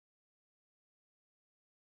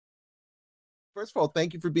First of all,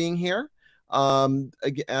 thank you for being here. I'll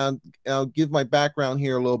give my background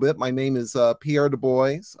here a little bit. My name is Pierre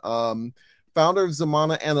DeBois, founder of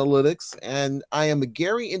Zimana Analytics, and I am a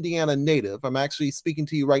Gary, Indiana native. I'm actually speaking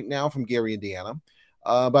to you right now from Gary, Indiana.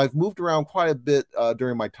 But I've moved around quite a bit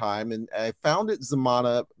during my time, and I founded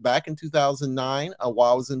Zimana back in 2009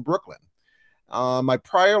 while I was in Brooklyn. My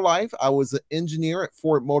prior life, I was an engineer at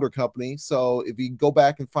Ford Motor Company. So if you go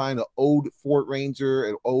back and find an old Ford Ranger,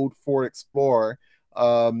 an old Ford Explorer,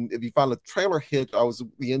 if you find a trailer hitch, I was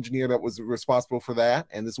the engineer that was responsible for that,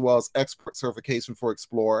 and as well as expert certification for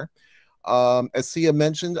Explorer. As Sia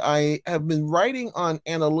mentioned, I have been writing on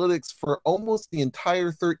analytics for almost the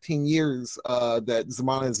entire 13 years that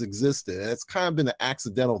Zimana has existed. And it's kind of been an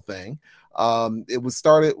accidental thing. It was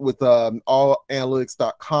started with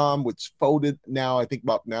allanalytics.com, which folded now, I think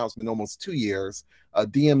about now it's been almost 2 years.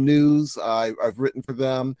 DM News, I've written for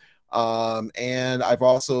them. And I've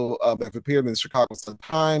also I've appeared in the Chicago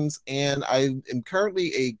Sun-Times, and I am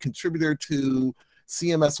currently a contributor to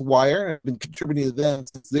CMS Wire. I've been contributing to them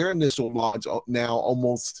since their initial launch now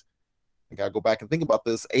almost, I gotta go back and think about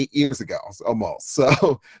this, 8 years ago, almost.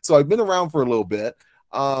 So I've been around for a little bit.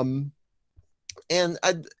 And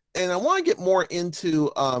I want to get more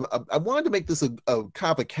into I wanted to make this a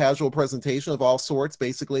kind of a casual presentation of all sorts,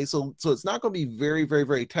 basically. So it's not going to be very, very,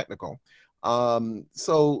 very technical.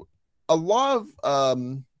 So a lot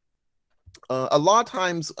of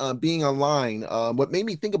times being online, what made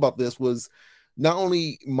me think about this was not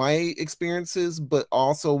only my experiences, but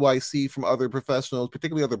also what I see from other professionals,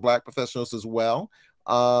 particularly other Black professionals as well.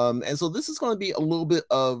 And so this is going to be a little bit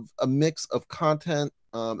of a mix of content,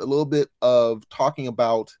 a little bit of talking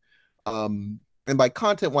about, and by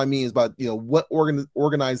content, what I mean is about, what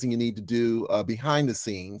organizing you need to do behind the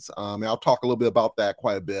scenes. And I'll talk a little bit about that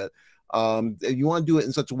quite a bit. You want to do it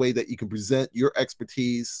in such a way that you can present your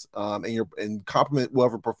expertise and complement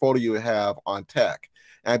whatever portfolio you have on tech.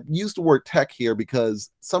 And I've used the word tech here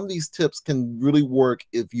because some of these tips can really work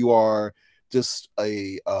if you are just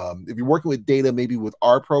if you're working with data, maybe with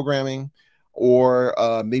R programming, or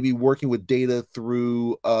maybe working with data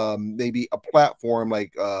through maybe a platform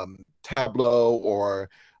like Tableau or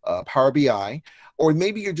Power BI, or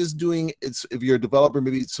maybe you're just doing it's if you're a developer,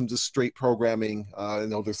 maybe it's some just straight programming. I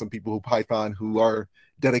know there's some people who Python who are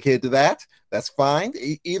dedicated to that. That's fine.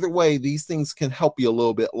 Either way, these things can help you a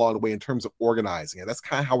little bit along the way in terms of organizing it. That's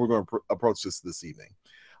kind of how we're going to approach this evening.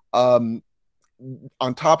 On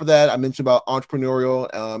top of that, I mentioned about entrepreneurial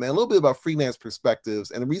and a little bit about freelance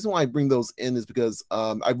perspectives. And the reason why I bring those in is because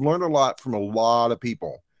I've learned a lot from a lot of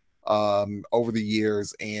people over the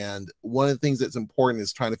years. And one of the things that's important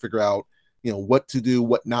is trying to figure out, what to do,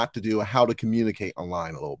 what not to do, and how to communicate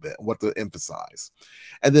online a little bit, what to emphasize.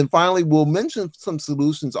 And then finally, we'll mention some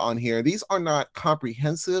solutions on here. These are not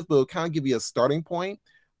comprehensive, but it'll kind of give you a starting point.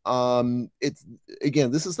 It's again,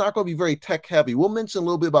 this is not going to be very tech heavy. We'll mention a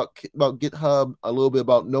little bit about GitHub, a little bit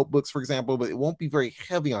about notebooks, for example, but it won't be very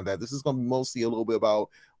heavy on that. This is going to be mostly a little bit about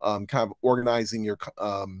kind of organizing your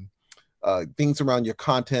things around your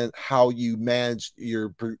content, how you manage your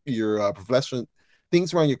profession,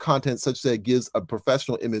 things around your content such that it gives a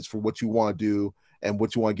professional image for what you want to do and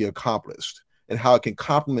what you want to get accomplished, and how it can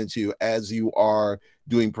complement you as you are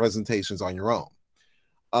doing presentations on your own.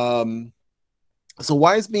 So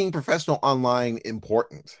why is being professional online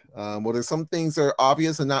important? Well, there's some things that are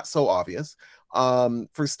obvious and not so obvious.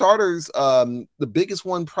 For starters, the biggest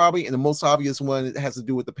one probably, and the most obvious one, it has to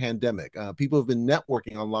do with the pandemic. People have been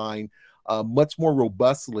networking online much more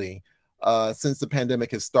robustly since the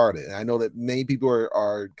pandemic has started. And I know that many people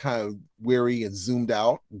are kind of weary and zoomed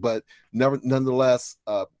out, but nonetheless,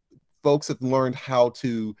 folks have learned how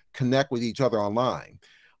to connect with each other online.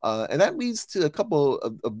 And that leads to a couple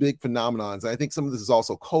of big phenomenons. I think some of this is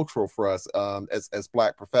also cultural for us as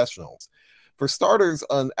Black professionals. For starters,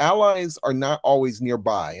 allies are not always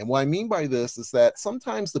nearby. And what I mean by this is that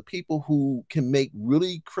sometimes the people who can make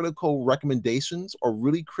really critical recommendations or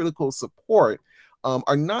really critical support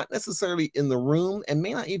are not necessarily in the room and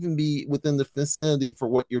may not even be within the vicinity for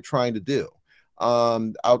what you're trying to do.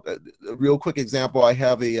 A real quick example, I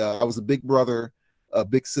was a big brother, a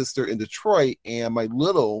big sister in Detroit, and my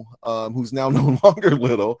little, who's now no longer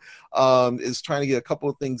little, is trying to get a couple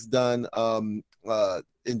of things done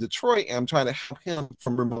in Detroit, and I'm trying to help him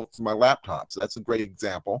from remote from my laptop. So that's a great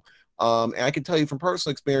example. And I can tell you from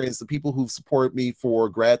personal experience, the people who've supported me for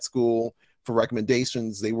grad school, for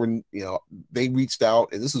recommendations, they reached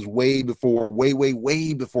out, and this is way before we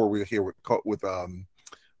were here with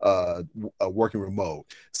working remote.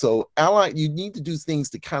 So you need to do things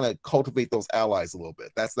to kind of cultivate those allies a little bit.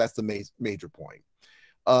 That's the major point.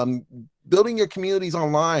 Um, Building your communities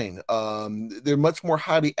online. They're much more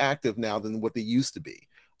highly active now than what they used to be.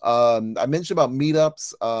 I mentioned about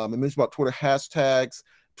meetups. I mentioned about Twitter hashtags,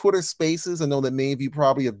 Twitter Spaces. I know that many of you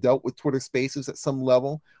probably have dealt with Twitter Spaces at some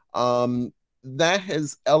level. That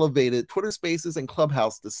has elevated Twitter Spaces and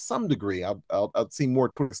Clubhouse to some degree. I've seen more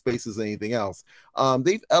Twitter Spaces than anything else.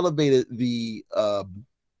 They've elevated the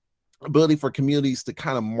ability for communities to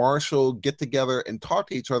kind of marshal, get together, and talk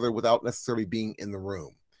to each other without necessarily being in the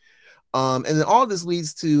room. And then all this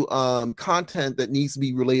leads to content that needs to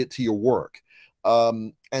be related to your work.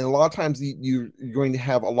 And a lot of times you're going to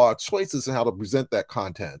have a lot of choices on how to present that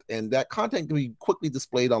content. And that content can be quickly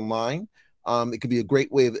displayed online. It could be a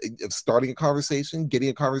great way of starting a conversation, getting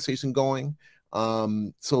a conversation going.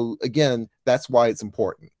 So again, that's why it's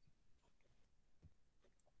important.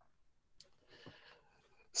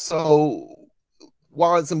 So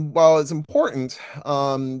while it's important,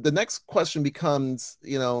 the next question becomes,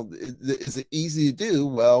 is it easy to do?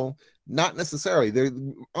 Well, not necessarily.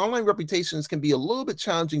 Online reputations can be a little bit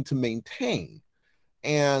challenging to maintain,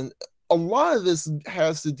 and a lot of this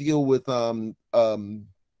has to deal with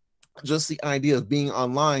just the idea of being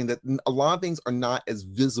online, that a lot of things are not as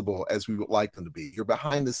visible as we would like them to be. Your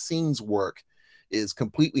behind the scenes work is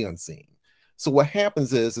completely unseen. So what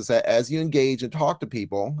happens is that as you engage and talk to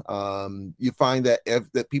people, you find that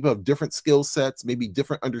that people have different skill sets, maybe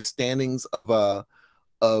different understandings of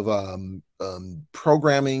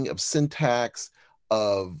programming, of syntax,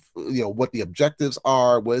 of what the objectives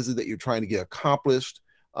are, what is it that you're trying to get accomplished.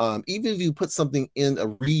 Even if you put something in a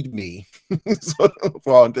README, so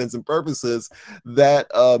for all intents and purposes, that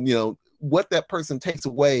what that person takes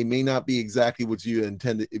away may not be exactly what you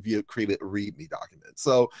intended if you created a README document.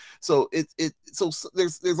 So there's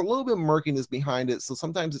a little bit of murkiness behind it. So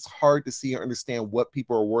sometimes it's hard to see or understand what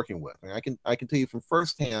people are working with. And I can tell you from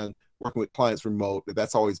firsthand, working with clients remote,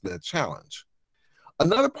 that's always been a challenge.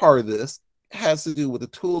 Another part of this has to do with the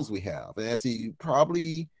tools we have. And as you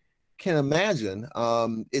probably can imagine,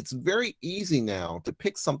 it's very easy now to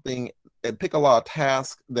pick something and pick a lot of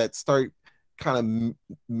tasks that start kind of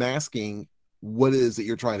masking what it is that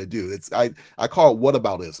you're trying to do. I call it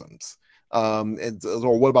whataboutisms,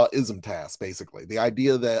 or what about ism tasks, basically. The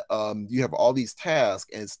idea that you have all these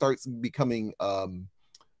tasks and it starts becoming feel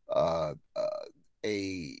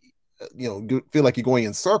like you're going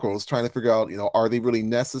in circles trying to figure out, are they really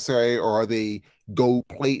necessary, or are they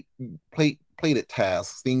plated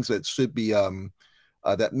tasks, things that should be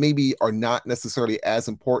that maybe are not necessarily as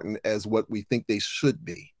important as what we think they should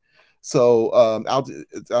be. So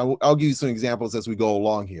I'll give you some examples as we go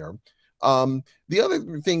along here. The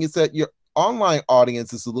other thing is that your online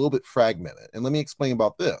audience is a little bit fragmented, and let me explain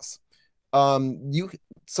about this.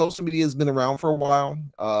 Social media has been around for a while.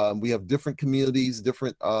 We have different communities,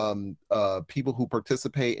 different people who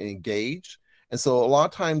participate and engage. And so a lot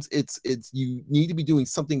of times you need to be doing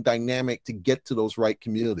something dynamic to get to those right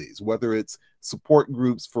communities, whether it's support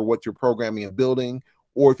groups for what you're programming and building,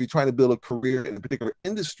 or if you're trying to build a career in a particular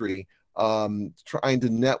industry, trying to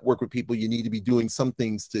network with people, you need to be doing some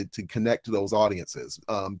things to connect to those audiences.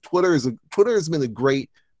 Twitter has been a great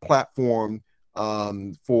platform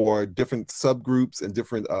for different subgroups and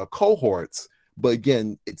different cohorts, but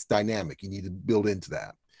again, it's dynamic. You need to build into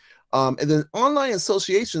that. And then online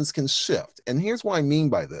associations can shift. And here's what I mean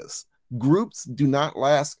by this. Groups do not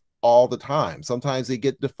last all the time. Sometimes they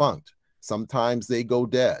get defunct. Sometimes they go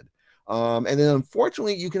dead. And then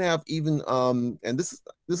unfortunately, you can have even, and this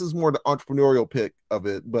is more the entrepreneurial pick of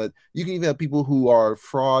it, but you can even have people who are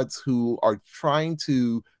frauds who are trying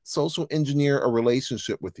to social engineer a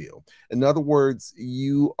relationship with you. In other words,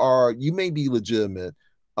 you may be legitimate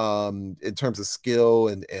in terms of skill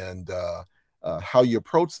and how you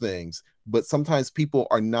approach things, but sometimes people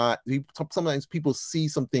are not. Sometimes people see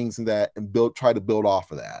some things in that and try to build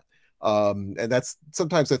off of that. And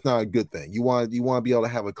sometimes that's not a good thing. You want to be able to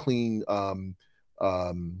have a clean,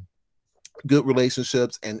 good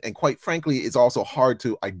relationships, and quite frankly, it's also hard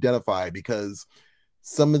to identify because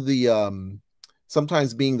some of the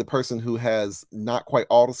sometimes being the person who has not quite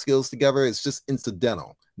all the skills together is just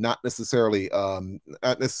incidental, not necessarily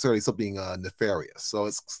something nefarious. So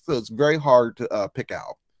it's very hard to pick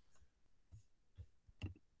out.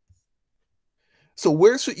 So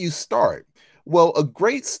where should you start? Well, a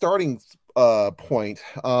great starting point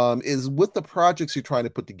is with the projects you're trying to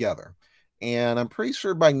put together. And I'm pretty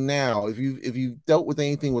sure by now, if you've dealt with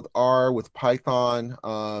anything with R, with Python,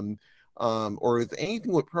 or with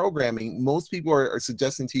anything with programming, most people are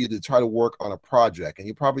suggesting to you to try to work on a project. And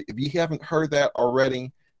if you haven't heard that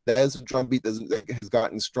already, that is a drumbeat that has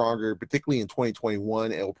gotten stronger, particularly in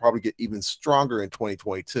 2021. It will probably get even stronger in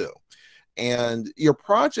 2022. And your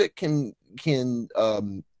project can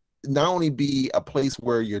not only be a place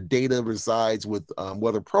where your data resides with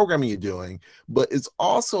whether programming you're doing, but it's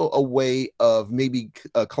also a way of maybe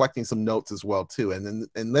collecting some notes as well too. And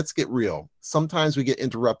let's get real. Sometimes we get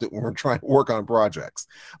interrupted when we're trying to work on projects.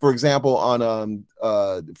 For example, on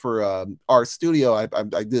for our studio, I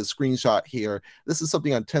did a screenshot here. This is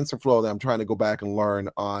something on TensorFlow that I'm trying to go back and learn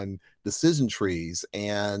on decision trees.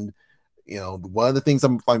 And one of the things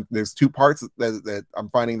I'm finding, there's two parts that I'm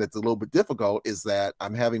finding that's a little bit difficult, is that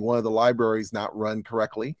I'm having one of the libraries not run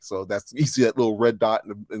correctly. So that's, you see that little red dot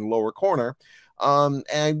in the lower corner.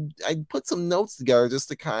 And I put some notes together just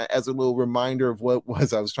to kind of, as a little reminder of what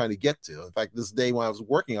was I was trying to get to. In fact, this day when I was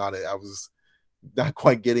working on it, I was not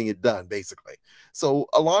quite getting it done, basically. So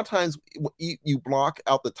a lot of times you block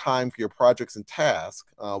out the time for your projects and tasks,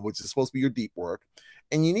 which is supposed to be your deep work.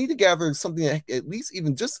 And you need to gather something that, at least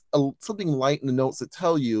even just something light in the notes that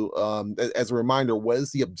tell you, as a reminder, what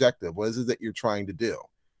is the objective? What is it that you're trying to do?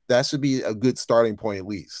 That should be a good starting point, at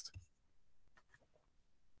least.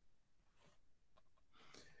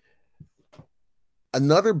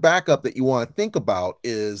 Another backup that you want to think about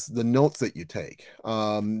is the notes that you take.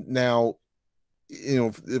 Now,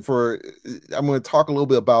 I'm going to talk a little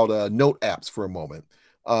bit about note apps for a moment.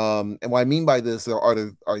 And what I mean by this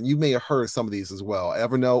are you may have heard some of these as well.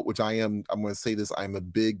 Evernote, which I'm going to say this, I'm a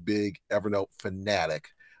big Evernote fanatic.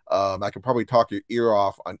 I could probably talk your ear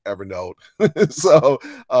off on Evernote. So,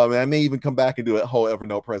 I may even come back and do a whole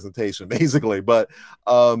Evernote presentation, basically. But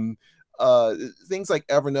things like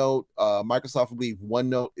Evernote, Microsoft, I believe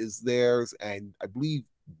OneNote is theirs, and I believe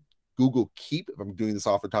Google Keep, if I'm doing this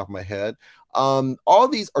off the top of my head. All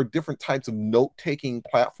these are different types of note-taking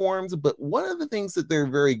platforms, but one of the things that they're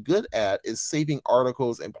very good at is saving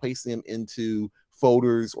articles and placing them into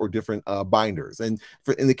folders or different binders. And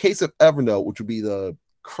in the case of Evernote, which would be the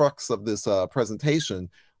crux of this presentation,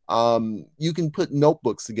 you can put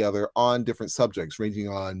notebooks together on different subjects, ranging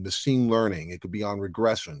on machine learning. It could be on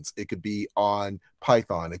regressions. It could be on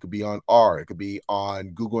Python. It could be on R. It could be on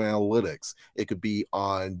Google Analytics. It could be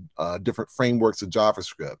on different frameworks of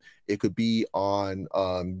JavaScript. It could be on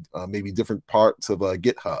maybe different parts of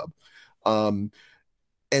GitHub.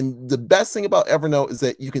 And the best thing about Evernote is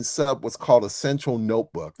that you can set up what's called a central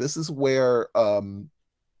notebook. This is where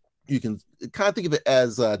you can kind of think of it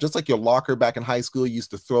as just like your locker back in high school. You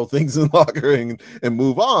used to throw things in the locker and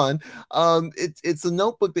move on. It's a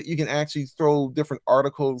notebook that you can actually throw different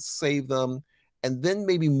articles, save them, and then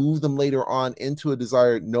maybe move them later on into a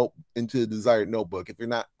desired notebook if you're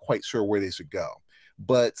not quite sure where they should go.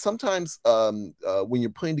 But sometimes when you're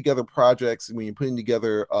putting together projects, when you're putting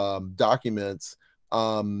together documents,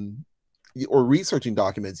 or researching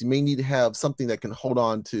documents, you may need to have something that can hold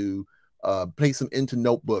on to, place them into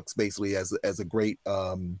notebooks, basically as a great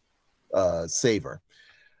saver.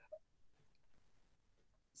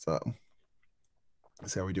 So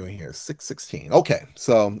let's see how we're doing here. 6:16. Okay,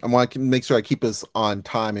 so I want to make sure I keep us on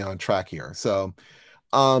time and on track here. So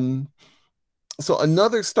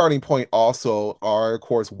another starting point also are, of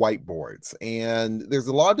course, whiteboards. And there's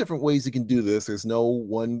a lot of different ways you can do this. There's no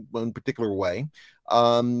one particular way.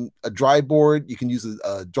 A dry board, you can use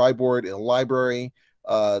a dry board in a library.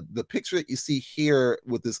 The picture that you see here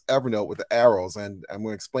with this Evernote with the arrows, and I'm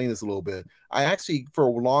going to explain this a little bit. I actually, for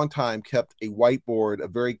a long time, kept a whiteboard, a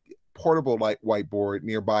very portable whiteboard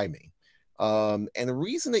nearby me. And the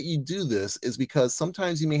reason that you do this is because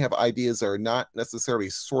sometimes you may have ideas that are not necessarily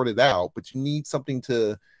sorted out, but you need something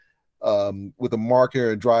to, with a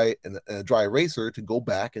marker and a dry eraser, to go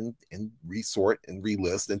back and resort and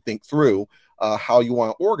relist and think through how you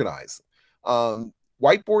want to organize.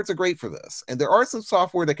 Whiteboards are great for this, and there are some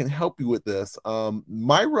software that can help you with this.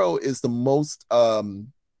 Miro is the most, probably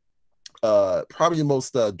the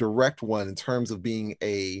most direct one in terms of being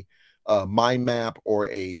a mind map or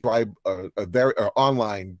a very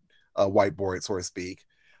online whiteboard, so to speak.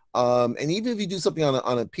 And even if you do something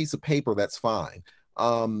on a piece of paper, that's fine.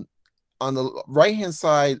 On the right hand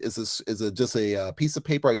side is just a piece of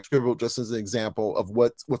paper I scribbled just as an example of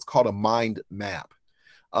what's called a mind map.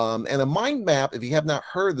 And a mind map, if you have not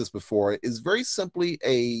heard this before, is very simply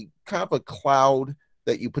a kind of a cloud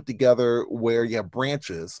that you put together where you have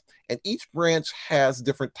branches, and each branch has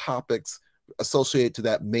different topics associated to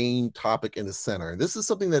that main topic in the center. And this is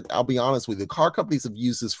something that, I'll be honest with you, car companies have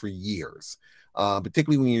used this for years,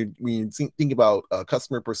 particularly when you think about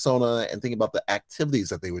customer persona and think about the activities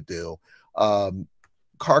that they would do.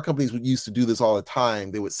 Car companies would used to do this all the time.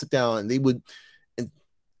 They would sit down and they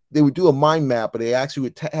would do a mind map, but they actually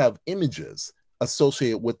would have images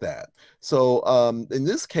associated with that. So in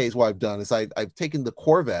this case, what I've done is I've taken the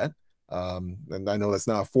Corvette, And I know that's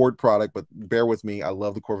not a Ford product, but bear with me. I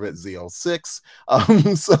love the Corvette ZL6.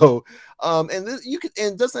 And this,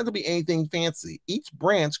 and it doesn't have to be anything fancy. Each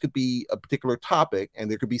branch could be a particular topic,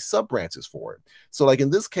 and there could be sub branches for it. So, like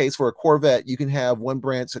in this case, for a Corvette, you can have one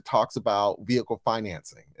branch that talks about vehicle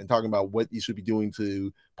financing and talking about what you should be doing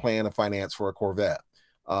to plan a finance for a Corvette.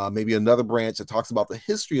 Maybe another branch that talks about the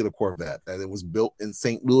history of the Corvette, that it was built in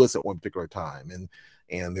St. Louis at one particular time,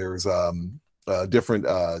 and there's different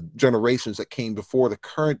generations that came before the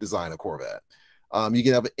current design of Corvette. You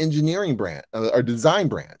can have an engineering branch or design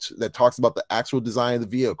branch that talks about the actual design of the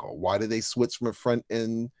vehicle. Why did they switch from a front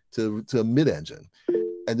end to a mid-engine?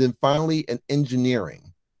 And then finally, an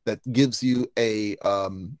engineering that gives you a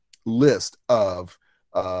list of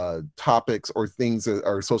topics or things that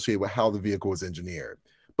are associated with how the vehicle is engineered.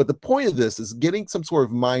 But the point of this is getting some sort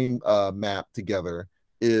of mind map together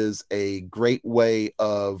is a great way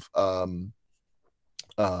of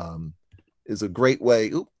is a great way.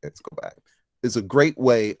 Oops, let's go back. Is a great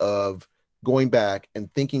way of going back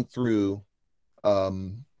and thinking through how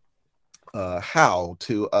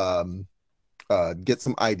to get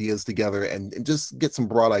some ideas together and just get some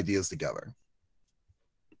broad ideas together.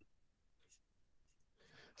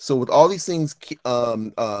 So with all these things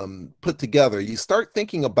put together, you start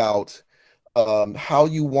thinking about how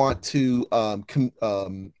you want to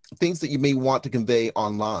things that you may want to convey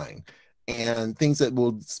online, and things that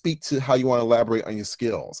will speak to how you want to elaborate on your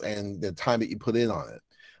skills and the time that you put in on it.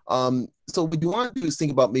 So what you want to do is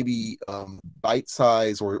think about maybe bite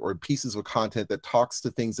size or pieces of content that talks to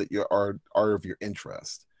things that are of your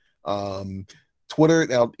interest. Twitter,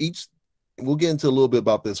 now we'll get into a little bit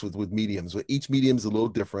about this with mediums, but each medium is a little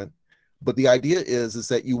different. But the idea is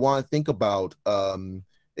that you want to think about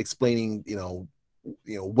explaining,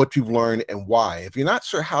 what you've learned and why. If you're not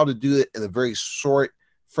sure how to do it in a very short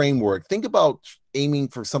framework, think about aiming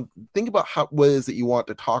for think about what it is that you want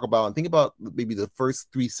to talk about, and think about maybe the first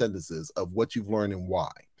 3 sentences of what you've learned and why.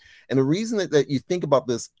 And the reason that you think about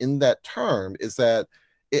this in that term is that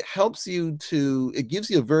it helps you it gives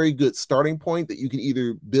you a very good starting point that you can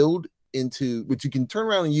either build into, which you can turn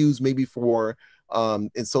around and use maybe for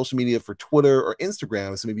in social media, for Twitter or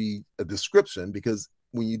Instagram. So maybe a description, because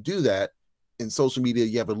when you do that in social media,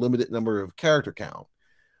 you have a limited number of character count.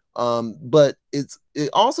 But it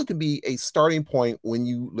also can be a starting point when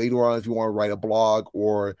you later on, if you want to write a blog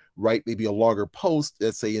or write maybe a longer post,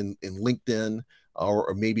 let's say in LinkedIn,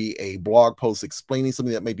 or maybe a blog post explaining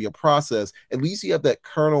something that may be a process. At least you have that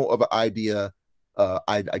kernel of an idea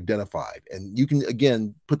identified, and you can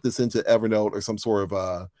again put this into Evernote or some sort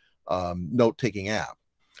of note-taking app.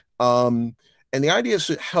 And the idea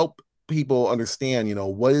should help people understand,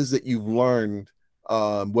 what is it you've learned.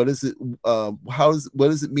 What is it? What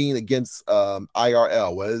does it mean against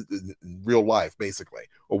IRL? What is it in real life, basically,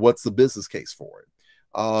 or what's the business case for it?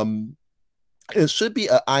 It should be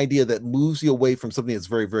an idea that moves you away from something that's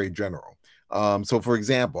very, very general. So, for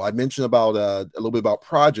example, I mentioned about a little bit about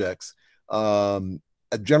projects. A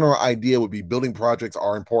general idea would be building projects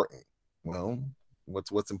are important. Well,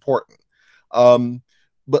 what's important?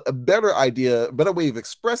 But a better idea, a better way of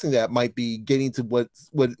expressing that might be getting to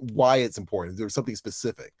why it's important. There's something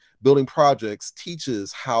specific. Building projects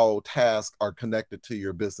teaches how tasks are connected to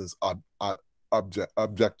your business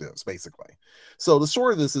objectives, basically. So the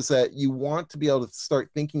short of this is that you want to be able to start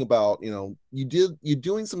thinking about, you're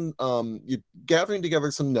doing some, you're gathering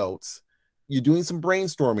together some notes. You're doing some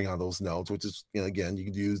brainstorming on those notes, which is, again, you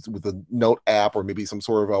could use with a note app or maybe some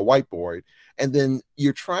sort of a whiteboard. And then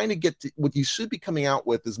you're trying to get to what you should be coming out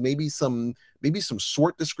with is maybe some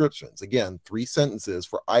short descriptions. Again, 3 sentences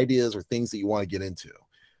for ideas or things that you want to get into.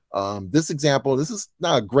 This example, this is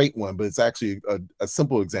not a great one, but it's actually a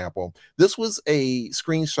simple example. This was a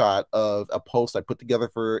screenshot of a post I put together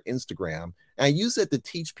for Instagram. And I use it to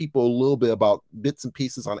teach people a little bit about bits and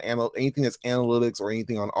pieces on anything that's analytics or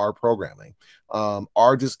anything on R programming.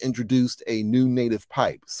 R just introduced a new native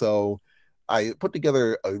pipe. So I put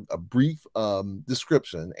together a brief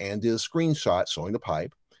description and did a screenshot showing the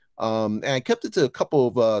pipe. And I kept it to a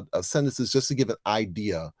couple of sentences just to give an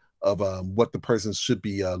idea of what the person should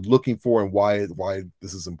be looking for and why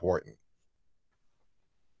this is important.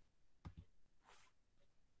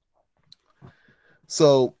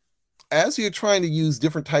 So as you're trying to use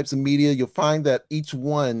different types of media, you'll find that each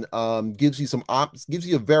one gives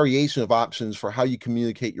you a variation of options for how you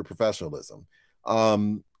communicate your professionalism.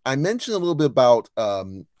 I mentioned a little bit about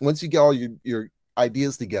once you get all your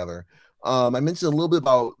ideas together. I mentioned a little bit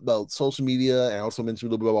about social media, and I also mentioned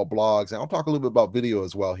a little bit about blogs, and I'll talk a little bit about video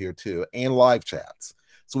as well here too, and live chats.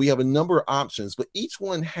 So we have a number of options, but each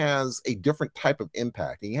one has a different type of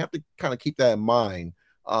impact, and you have to kind of keep that in mind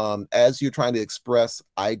as you're trying to express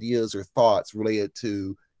ideas or thoughts related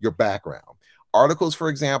to your background. Articles, for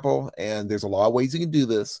example, and there's a lot of ways you can do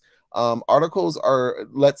this. Articles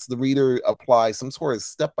lets the reader apply some sort of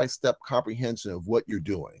step-by-step comprehension of what you're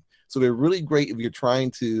doing. So they're really great if you're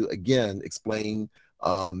trying to, again, explain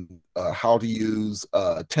how to use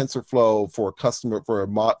TensorFlow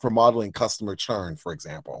for modeling customer churn, for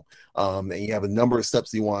example, and you have a number of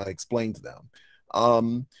steps you want to explain to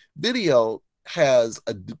them. Video has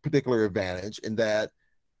a particular advantage in that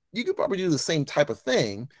you could probably do the same type of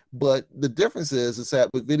thing, but the difference is that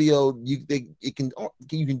with video, you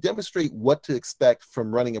can demonstrate what to expect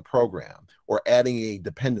from running a program or adding a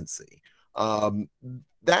dependency.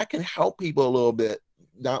 That can help people a little bit,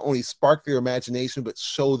 not only spark their imagination, but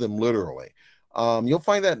show them literally. You'll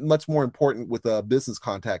find that much more important with business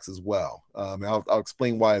contacts as well. I'll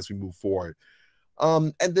explain why as we move forward.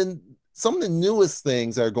 And then some of the newest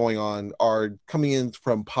things that are going on are coming in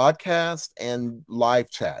from podcasts and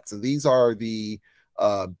live chats. And these are the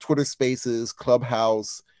Twitter Spaces,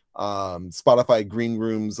 Clubhouse, Spotify Green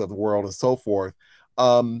Rooms of the world, and so forth.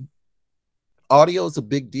 Audio is a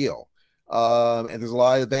big deal. And there's a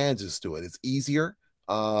lot of advantages to it. It's easier.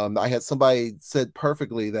 I had somebody said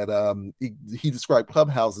perfectly that he described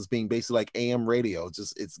Clubhouse as being basically like AM radio.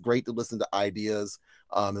 It's great to listen to ideas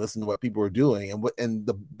and listen to what people are doing. And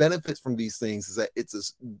the benefits from these things is that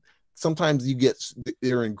sometimes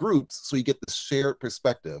they're in groups, so you get the shared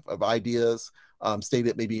perspective of ideas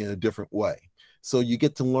stated maybe in a different way. So you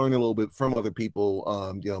get to learn a little bit from other people.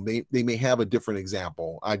 They may have a different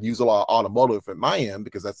example. I've used a lot of automotive at my end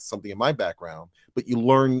because that's something in my background. But you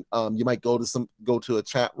learn. You might go to a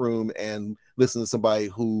chat room and listen to somebody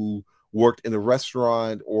who worked in a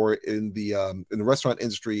restaurant or in the restaurant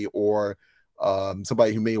industry, or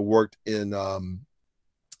somebody who may have worked in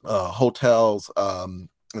hotels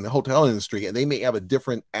in the hotel industry, and they may have a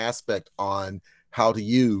different aspect on how to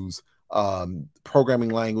use programming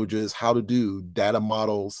languages, how to do data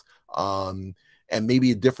models, and maybe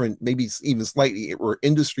even slightly or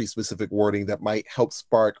industry specific wording that might help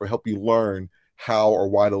spark or help you learn how or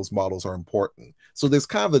why those models are important. So there's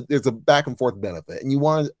there's a back and forth benefit, and you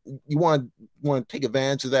want to take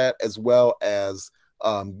advantage of that as well as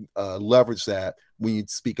leverage that when you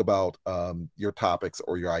speak about your topics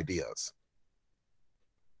or your ideas.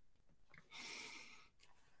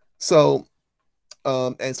 So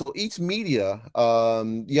and so each media,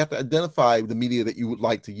 you have to identify the media that you would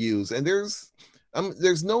like to use. And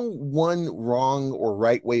there's no one wrong or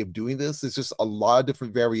right way of doing this. There's just a lot of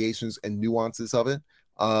different variations and nuances of it.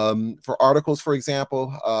 For articles, for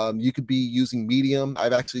example, you could be using Medium.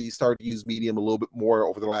 I've actually started to use Medium a little bit more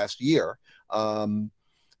over the last year.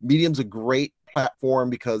 Medium's a great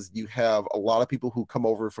platform because you have a lot of people who come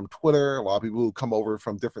over from Twitter, a lot of people who come over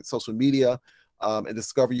from different social media and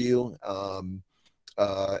discover you.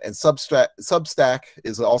 And Substack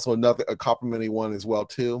is also a complimentary one as well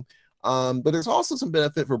too. But there's also some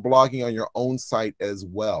benefit for blogging on your own site as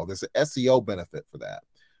well. There's an SEO benefit for that.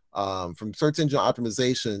 From search engine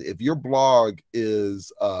optimization, if your blog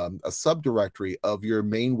is a subdirectory of your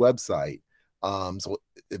main website, so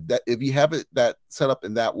if you have that set up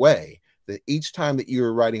in that way, then each time that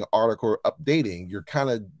you're writing an article or updating, you're kind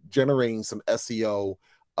of generating some SEO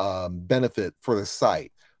benefit for the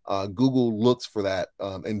site. Google looks for that,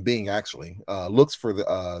 and Bing actually looks for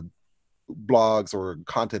the blogs or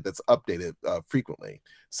content that's updated frequently.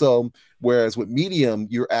 So whereas with Medium,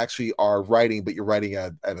 you actually are writing, but you're writing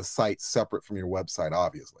at a site separate from your website,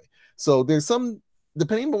 obviously. So there's some,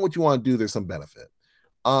 depending on what you want to do, there's some benefit.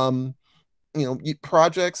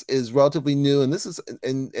 Projects is relatively new, and this is,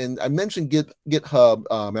 and I mentioned GitHub,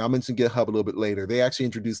 and I'll mention GitHub a little bit later. They actually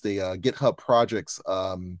introduced a GitHub Projects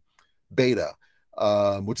beta,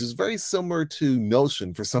 which is very similar to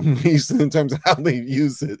Notion for some reason in terms of how they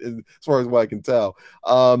use it, as far as what I can tell.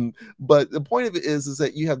 But the point of it is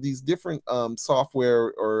that you have these different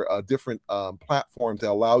software or different platforms that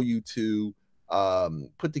allow you to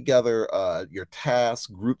put together your tasks,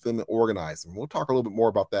 group them, and organize them. We'll talk a little bit more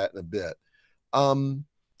about that in a bit.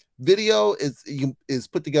 Video is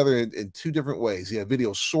put together in two different ways. You have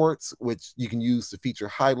video shorts, which you can use to feature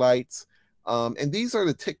highlights. And these are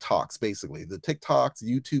the TikToks, basically. The TikToks,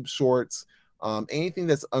 YouTube shorts, anything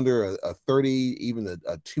that's under a 30, even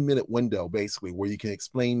a 2-minute window, basically, where you can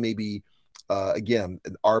explain maybe, again,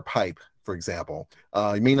 an R pipe, for example.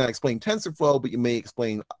 You may not explain TensorFlow, but you may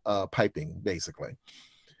explain piping, basically.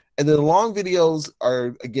 And then the long videos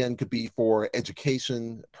could be for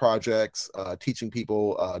education projects, teaching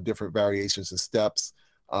people different variations and steps.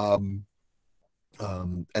 And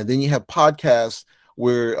then you have podcasts,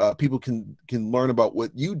 where people can learn about what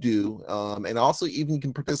you do, and also even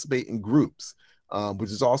can participate in groups, which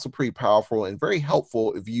is also pretty powerful and very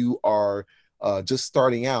helpful if you are just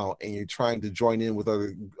starting out and you're trying to join in with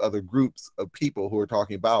other groups of people who are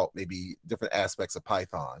talking about maybe different aspects of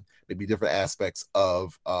Python, maybe different aspects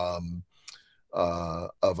of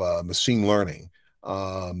machine learning.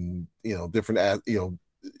 Different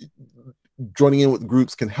joining in with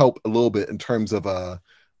groups can help a little bit in terms of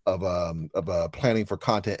planning for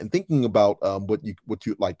content and thinking about what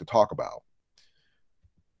you'd like to talk about.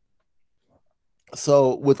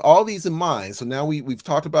 So with all these in mind, so now we've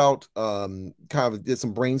talked about kind of did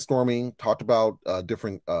some brainstorming, talked about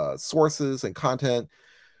different sources and content.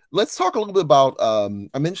 Let's talk a little bit about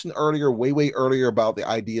I mentioned earlier, way earlier, about the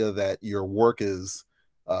idea that your work is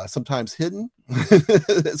sometimes hidden.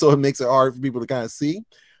 So it makes it hard for people to kind of see.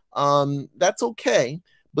 That's okay,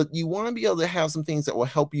 but you want to be able to have some things that will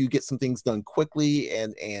help you get some things done quickly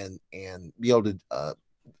and be able to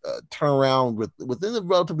turn around within a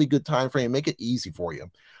relatively good time frame, make it easy for you.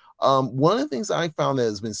 One of the things I found that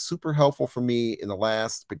has been super helpful for me in the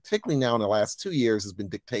last, particularly now in the last 2 years, has been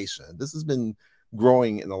dictation. This has been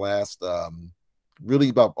growing in the last really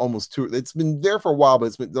about almost two. It's been there for a while, but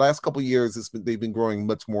it's been the last couple of years. They've been growing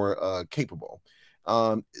much more capable.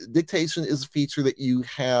 Dictation is a feature that you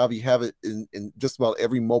have it in just about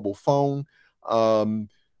every mobile phone.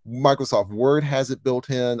 Microsoft Word has it built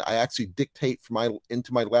in. I actually dictate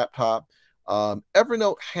into my laptop.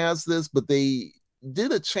 Evernote has this, but they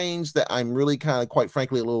did a change that I'm really kind of, quite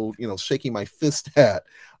frankly, a little, shaking my fist at.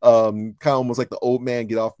 Kind of almost like the old man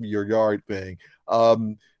get off your yard thing.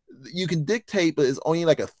 You can dictate, but it's only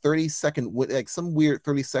like a 30-second, like some weird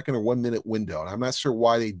 30-second or 1 minute window. And I'm not sure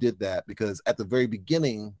why they did that, because at the very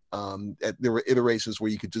beginning, there were iterations where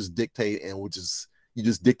you could just dictate and you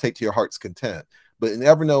just dictate to your heart's content. But in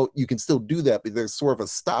Evernote, you can still do that, but there's sort of a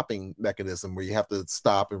stopping mechanism where you have to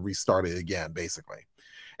stop and restart it again, basically.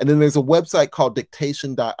 And then there's a website called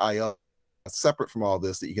dictation.io, separate from all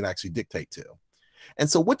this, that you can actually dictate to. And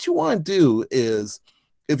so what you want to do is,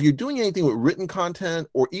 if you're doing anything with written content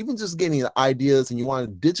or even just getting ideas and you want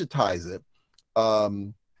to digitize it,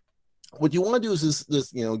 what you want to do is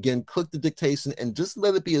just again, click the dictation and just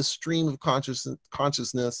let it be a stream of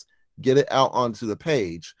consciousness, get it out onto the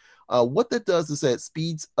page. What that does is that it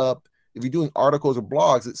speeds up, if you're doing articles or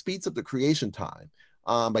blogs, it speeds up the creation time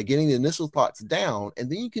by getting the initial thoughts down, and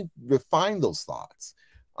then you can refine those thoughts.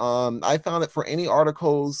 I found that for any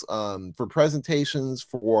articles, for presentations,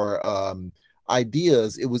 for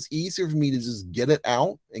ideas, it was easier for me to just get it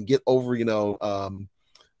out and get over, even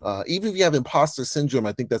if you have imposter syndrome,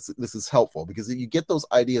 I think this is helpful, because if you get those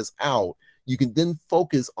ideas out, you can then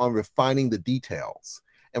focus on refining the details.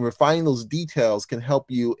 And refining those details can help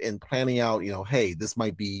you in planning out, hey, this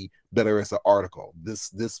might be better as an article.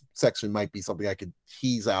 This section might be something I could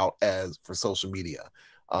tease out as for social media.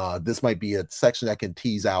 This might be a section I can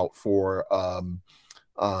tease out for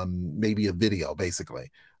maybe a video, basically.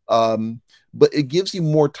 But it gives you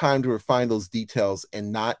more time to refine those details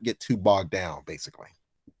and not get too bogged down, basically.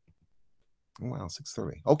 Wow,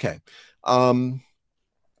 6:30. Okay.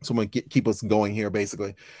 So I'm going to keep us going here,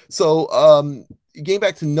 basically. So getting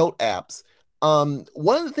back to note apps,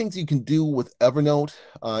 one of the things you can do with Evernote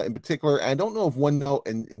in particular, and I don't know if OneNote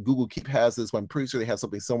and Google Keep has this, but I'm pretty sure they have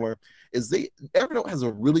something similar, is Evernote has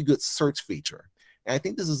a really good search feature. And I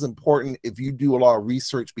think this is important if you do a lot of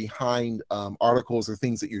research behind articles or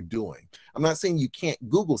things that you're doing. I'm not saying you can't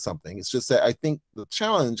Google something. It's just that I think the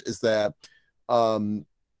challenge is that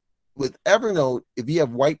with Evernote, if you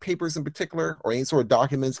have white papers in particular or any sort of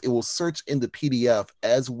documents, it will search in the PDF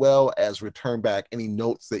as well as return back any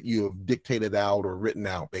notes that you have dictated out or written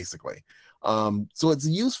out, basically. So it's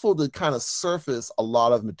useful to kind of surface a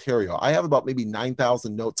lot of material. I have about maybe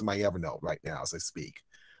 9,000 notes in my Evernote right now as I speak.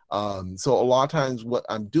 So a lot of times what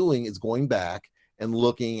I'm doing is going back and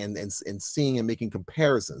looking and seeing and making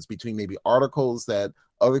comparisons between maybe articles that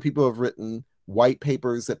other people have written, white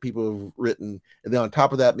papers that people have written, and then on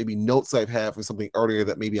top of that, maybe notes I've had from something earlier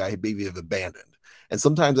that maybe I have abandoned. And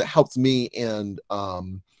sometimes it helps me, and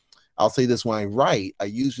I'll say this when I write, I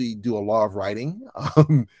usually do a lot of writing.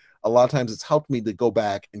 A lot of times it's helped me to go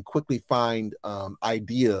back and quickly find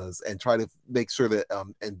ideas and try to make sure that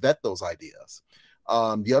and vet those ideas.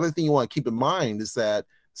 The other thing you want to keep in mind is that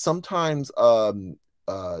sometimes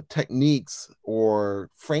techniques or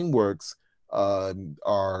frameworks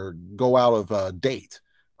go out of date.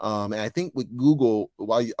 And I think with Google,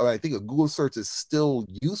 while I think a Google search is still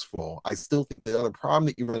useful, I still think the other problem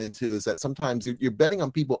that you run into is that sometimes you're betting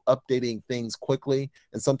on people updating things quickly,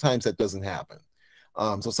 and sometimes that doesn't happen.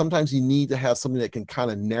 So sometimes you need to have something that can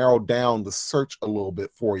kind of narrow down the search a little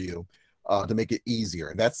bit for you to make it easier.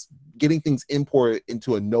 And that's getting things imported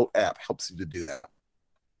into a note app helps you to do that.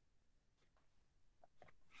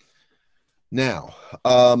 Now,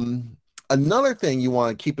 another thing you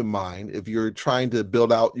want to keep in mind if you're trying to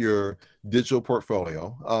build out your digital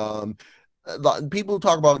portfolio, people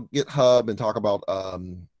talk about GitHub and talk about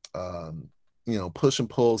push and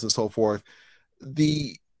pulls and so forth.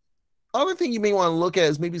 The other thing you may want to look at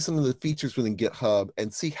is maybe some of the features within GitHub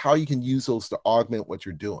and see how you can use those to augment what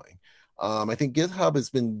you're doing. I think GitHub has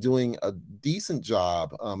been doing a decent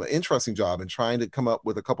job, an interesting job in trying to come up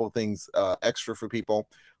with a couple of things extra for people.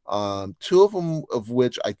 Two of them of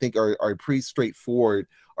which I think are pretty straightforward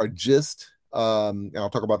are just, and I'll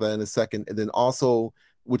talk about that in a second, and then also,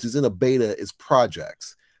 which is in a beta, is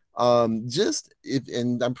projects.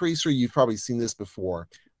 And I'm pretty sure you've probably seen this before,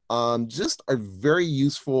 just are very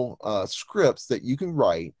useful scripts that you can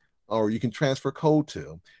write or you can transfer code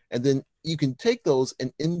to. And then you can take those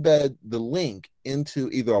and embed the link into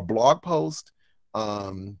either a blog post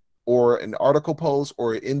or an article post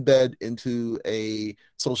or embed into a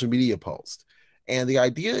social media post. And the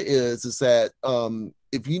idea is that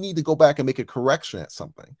if you need to go back and make a correction at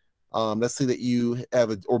something, let's say that you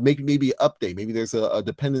have or maybe an update, maybe there's a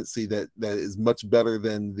dependency that is much better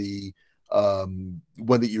than the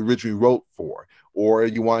one that you originally wrote for, or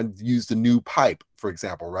you want to use the new pipe, for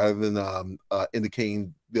example, rather than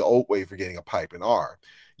indicating the old way for getting a pipe in R.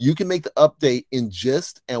 You can make the update in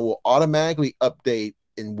Gist and will automatically update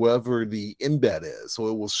in wherever the embed is. So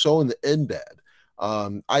it will show in the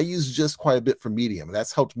embed. I use Gist quite a bit for Medium, and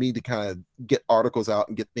that's helped me to kind of get articles out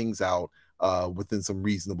and get things out within some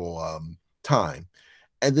reasonable time.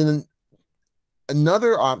 And then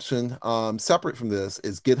another option separate from this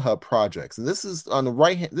is GitHub projects. And this is on the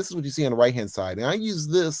right hand, this is what you see on the right hand side. And I use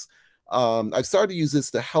this, I've started to use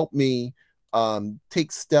this to help me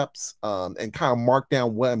take steps and kind of mark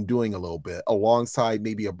down what I'm doing a little bit alongside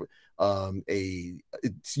maybe it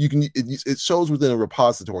shows within a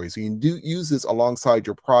repository. So you can use this alongside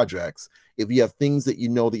your projects if you have things that you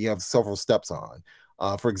know that you have several steps on.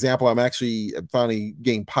 For example, I'm finally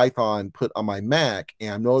getting Python put on my Mac,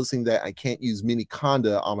 and I'm noticing that I can't use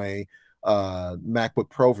Miniconda on my MacBook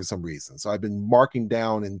Pro for some reason. So I've been marking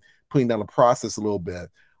down and putting down the process a little bit.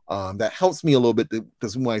 That helps me a little bit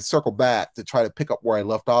because when I circle back to try to pick up where I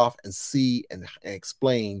left off and see and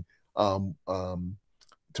explain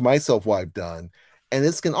to myself what I've done. And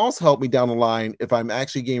this can also help me down the line if I'm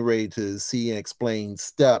actually getting ready to see and explain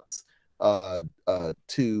steps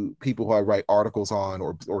to people who I write articles on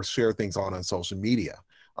or share things on social media.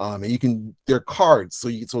 And they're cards.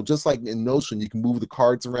 So just like in Notion, you can move the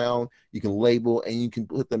cards around, you can label, and you can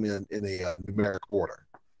put them in a numeric order.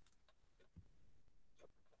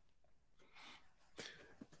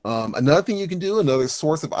 Another thing you can do, another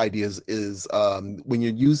source of ideas is when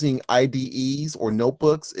you're using IDEs or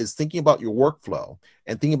notebooks, is thinking about your workflow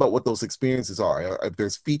and thinking about what those experiences are. If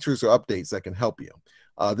there's features or updates that can help you.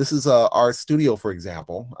 This is our studio, for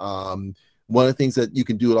example. One of the things that you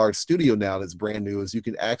can do with our studio now that's brand new is you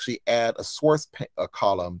can actually add a source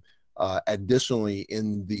column additionally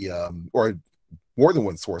in the, or more than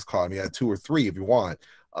one source column. You add 2 or 3 if you want,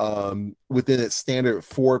 within its standard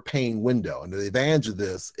 4-pane window. And the advantage of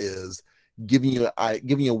this is giving you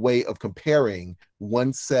a way of comparing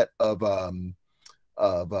one set of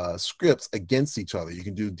scripts against each other. You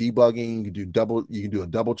can do debugging, you can do a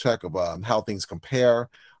double check of how things compare.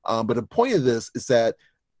 But the point of this is that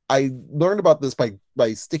I learned about this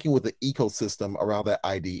by sticking with the ecosystem around that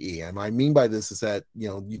IDE. And what I mean by this is that,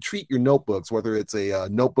 you treat your notebooks, whether it's a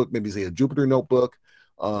notebook, maybe say a Jupyter notebook,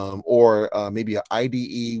 or maybe an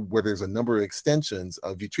IDE where there's a number of extensions.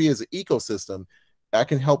 If you treat it as an ecosystem, that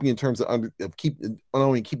can help you in terms of not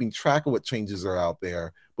only keeping track of what changes are out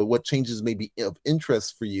there, but what changes may be of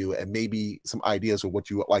interest for you, and maybe some ideas of what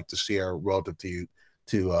you would like to share relative to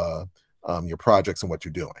your projects and what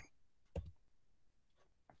you're doing.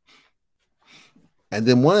 And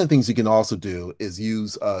then one of the things you can also do is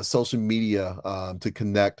use social media to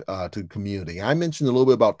connect to the community. I mentioned a little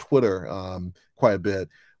bit about Twitter quite a bit.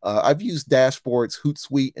 I've used dashboards,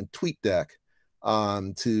 Hootsuite, and TweetDeck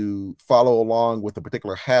to follow along with a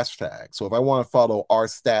particular hashtag. So if I want to follow our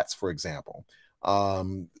stats, for example,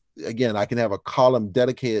 again, I can have a column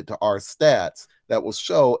dedicated to our stats that will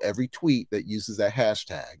show every tweet that uses that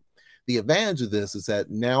hashtag. The advantage of this is that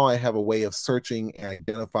now I have a way of searching and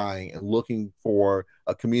identifying and looking for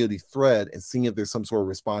a community thread and seeing if there's some sort of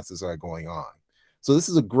responses that are going on. So this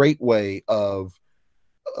is a great way of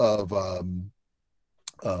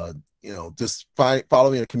just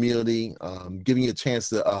following a community, giving you a chance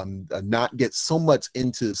to not get so much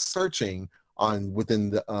into searching on within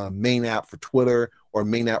the main app for Twitter or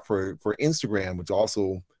main app for Instagram, which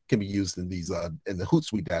also can be used in these in the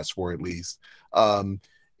Hootsuite dashboard at least.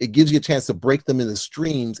 It gives you a chance to break them into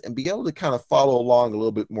streams and be able to kind of follow along a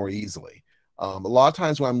little bit more easily. A lot of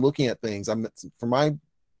times when I'm looking at things, from my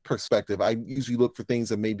perspective, I usually look for things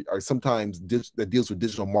that maybe are sometimes that deals with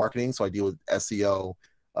digital marketing. So I deal with SEO,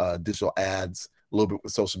 digital ads, a little bit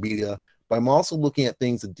with social media, but I'm also looking at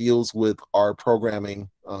things that deals with our programming,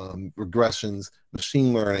 regressions,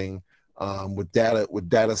 machine learning, with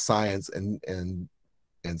data science and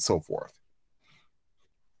so forth.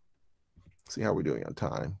 See how we're doing on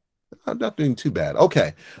time. I'm not doing too bad.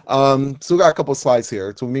 Okay. So we got a couple of slides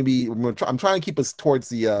here. So maybe I'm trying to keep us towards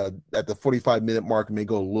the at the 45-minute mark. It may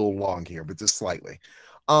go a little long here, but just slightly.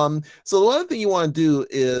 So the other thing you want to do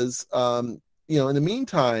is in the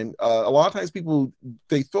meantime, a lot of times people,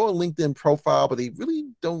 they throw a LinkedIn profile, but they really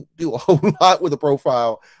don't do a whole lot with a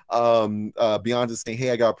profile beyond just saying,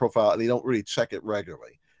 hey, I got a profile. And they don't really check it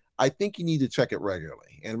regularly. I think you need to check it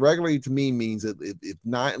regularly. And regularly to me means that if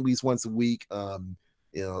not at least once a week, I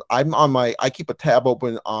keep a tab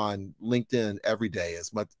open on LinkedIn every day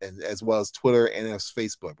as well as Twitter and as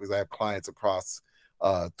Facebook, because I have clients across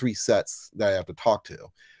 3 sets that I have to talk to.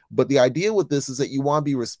 But the idea with this is that you want to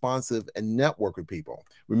be responsive and network with people.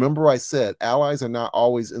 Remember, I said allies are not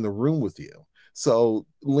always in the room with you. So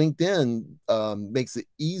LinkedIn makes it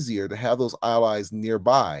easier to have those allies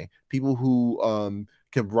nearby, people who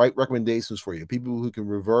can write recommendations for you, people who can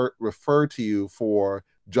refer to you for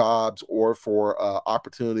jobs or for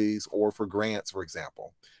opportunities or for grants, for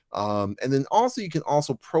example. And then also you can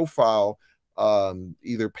also profile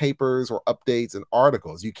either papers or updates and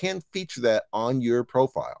articles. You can feature that on your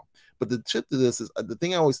profile. But the tip to this is the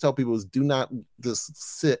thing I always tell people is do not just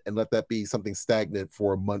sit and let that be something stagnant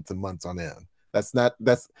for months and months on end. That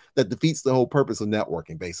defeats the whole purpose of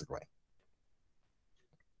networking, basically.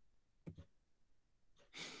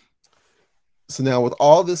 So now with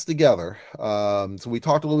all this together, so we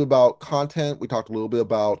talked a little bit about content. We talked a little bit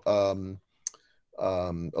about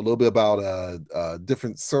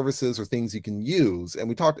different services or things you can use, and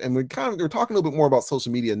we're talking a little bit more about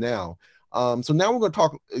social media now. So now we're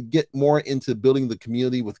going to get more into building the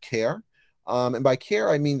community with care. And by care,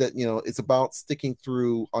 I mean that it's about sticking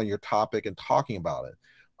through on your topic and talking about it.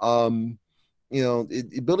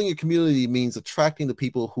 Building a community means attracting the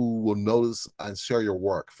people who will notice and share your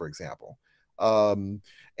work, for example.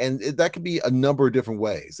 That could be a number of different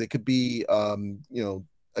ways. It could be,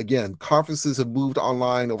 again, conferences have moved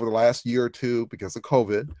online over the last year or two because of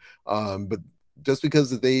COVID. But just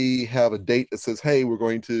because they have a date that says, hey, we're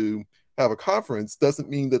going to have a conference doesn't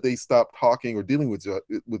mean that they stop talking or dealing with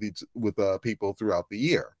people throughout the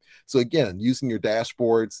year. So again, using your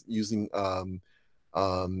dashboards, using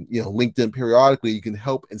LinkedIn periodically, you can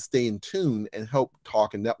help and stay in tune and help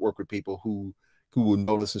talk and network with people who will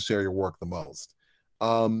notice and share your work the most.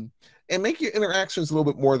 And make your interactions a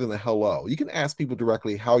little bit more than a hello. You can ask people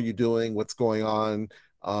directly, how you're doing, what's going on.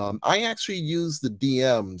 I actually use the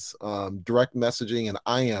DMs, direct messaging, and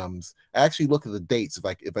IMs. I actually look at the dates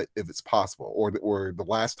if it's possible, or the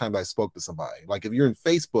last time I spoke to somebody. Like if you're in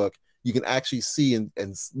Facebook, you can actually see and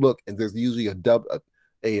look, and there's usually in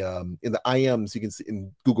the IMs, you can see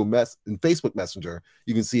in in Facebook Messenger,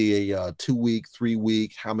 you can see a 2-week,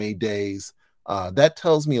 3-week, how many days. That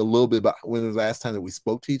tells me a little bit about when was the last time that we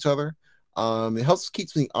spoke to each other. It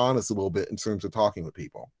keeps me honest a little bit in terms of talking with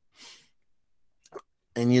people.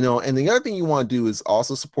 And and the other thing you want to do is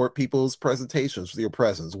also support people's presentations with your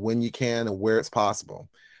presence when you can and where it's possible.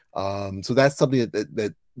 So that's something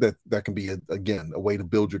that can be again a way to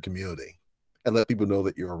build your community and let people know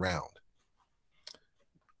that you're around.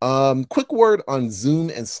 Quick word on Zoom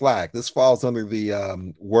and Slack. This falls under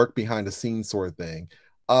the work behind the scenes sort of thing.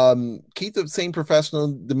 Keep the same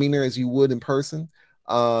professional demeanor as you would in person.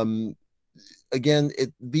 Again,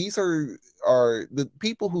 these are the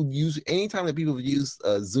people who use, anytime that people use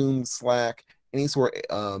Zoom, Slack, any sort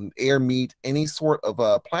of Air Meet, any sort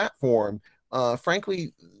of platform,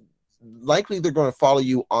 frankly, likely they're going to follow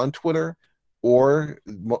you on Twitter or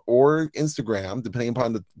Instagram, depending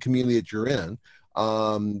upon the community that you're in.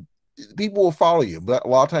 People will follow you, but a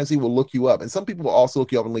lot of times they will look you up, and some people will also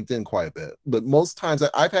look you up on LinkedIn quite a bit, but most times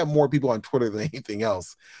I've had more people on Twitter than anything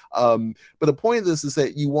else. But the point of this is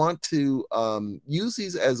that you want to use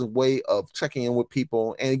these as a way of checking in with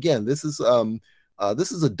people. And again, this is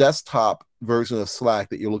a desktop version of Slack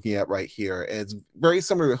that you're looking at right here, and it's very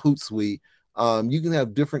similar to Hootsuite. You can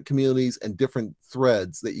have different communities and different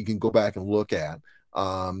threads that you can go back and look at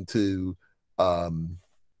to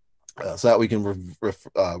so that we can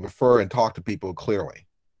refer and talk to people clearly.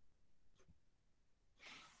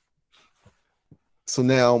 So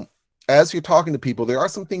now, as you're talking to people, there are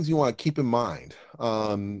some things you want to keep in mind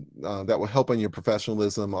that will help on your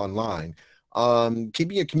professionalism online.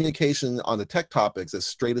 Keeping your communication on the tech topics as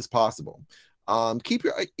straight as possible. Keep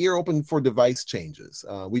your ear open for device changes.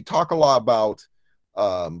 We talk a lot about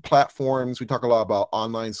platforms, we talk a lot about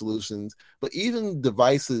online solutions, but even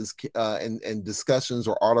devices and discussions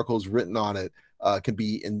or articles written on it can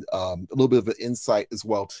be in a little bit of an insight as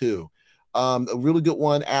well too. A really good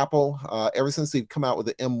one, Apple, ever since they've come out with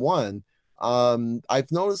the M1,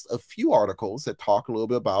 I've noticed a few articles that talk a little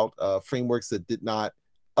bit about frameworks that did not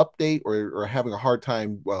update or having a hard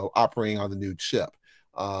time operating on the new chip.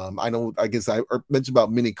 I know, I guess I mentioned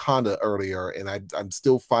about mini conda earlier, and I'm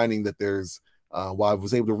still finding that there's, while I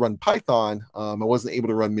was able to run Python, I wasn't able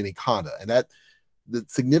to run mini conda. And that the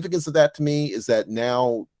significance of that to me is that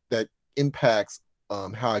now that impacts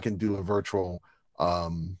how I can do a virtual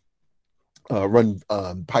run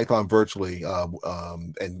Python virtually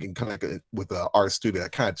and connect it with RStudio.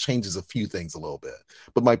 That kind of changes a few things a little bit.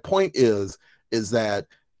 But my point is that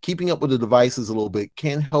keeping up with the devices a little bit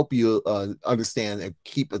can help you understand and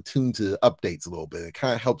keep attuned to updates a little bit. It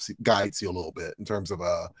kind of helps guides you a little bit in terms of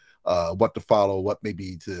what to follow, what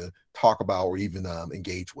maybe to talk about or even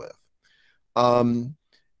engage with. And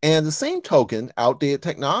the same token, outdated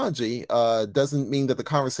technology doesn't mean that the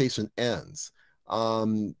conversation ends.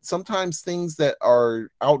 Sometimes things that are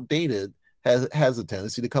outdated has a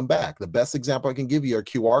tendency to come back. The best example I can give you are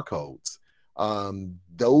QR codes.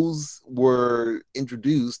 Those were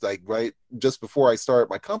introduced like right just before I started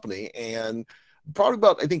my company, and probably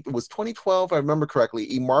about, I think it was 2012, I remember correctly,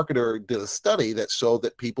 eMarketer did a study that showed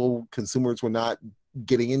that consumers were not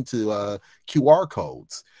getting into QR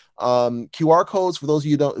codes. QR codes, for those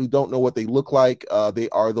of you who don't know what they look like, they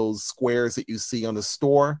are those squares that you see on the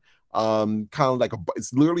store. Kind of like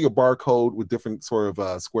it's literally a barcode with different sort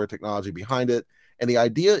of square technology behind it. And the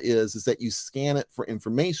idea is that you scan it for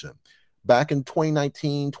information. Back in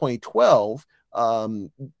 2019, 2012,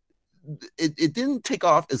 it didn't take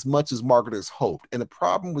off as much as marketers hoped. And the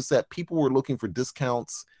problem was that people were looking for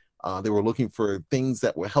discounts. They were looking for things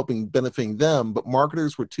that were benefiting them, but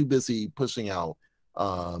marketers were too busy pushing out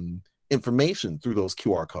information through those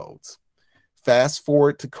QR codes. Fast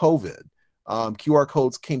forward to COVID. QR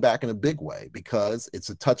codes came back in a big way because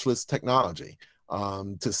it's a touchless technology.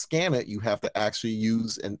 To scan it, you have to actually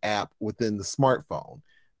use an app within the smartphone.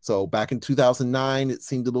 So back in 2009, it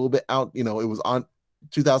seemed a little bit out, it was on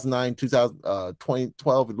 2009,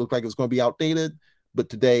 2012, it looked like it was going to be outdated, but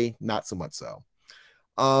today, not so much so.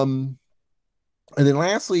 And then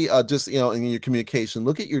lastly, just in your communication,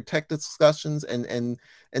 look at your tech discussions and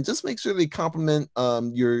just make sure they complement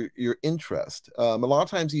your interest. A lot of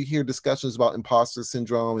times you hear discussions about imposter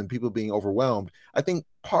syndrome and people being overwhelmed. I think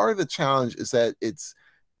part of the challenge is that it's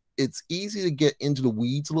easy to get into the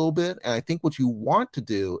weeds a little bit, and I think what you want to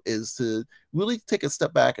do is to really take a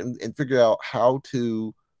step back and figure out how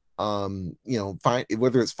to find,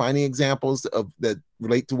 whether it's finding examples that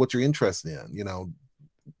relate to what you're interested in.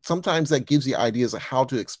 Sometimes that gives you ideas of how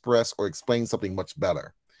to express or explain something much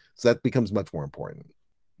better. So that becomes much more important.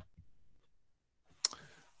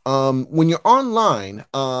 When you're online,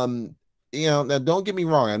 now don't get me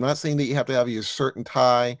wrong. I'm not saying that you have to have your shirt and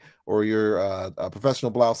tie or your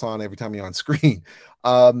professional blouse on every time you're on screen.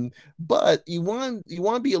 But you want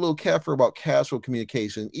to be a little careful about casual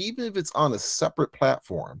communication, even if it's on a separate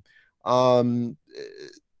platform.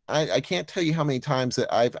 I can't tell you how many times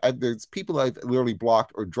that there's people I've literally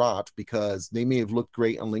blocked or dropped because they may have looked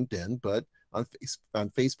great on LinkedIn, but on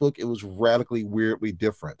Facebook, it was radically, weirdly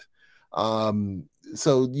different.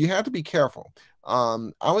 So you have to be careful.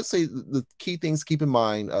 I would say the key things to keep in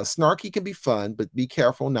mind, snarky can be fun, but be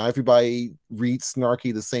careful. Not everybody reads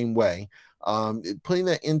snarky the same way. Putting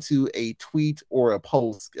that into a tweet or a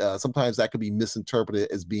post, sometimes that could be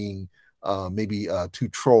misinterpreted as being maybe too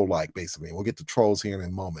troll-like, basically. We'll get to trolls here in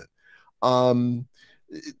a moment.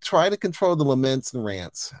 Try to control the laments and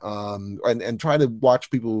rants, and try to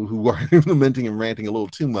watch people who are lamenting and ranting a little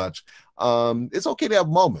too much. It's okay to have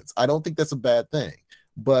moments. I don't think that's a bad thing,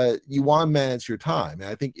 but you want to manage your time. And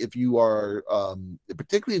I think if you are,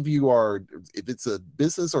 particularly if it's a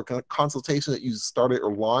business or consultation that you started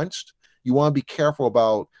or launched, you want to be careful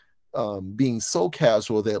about being so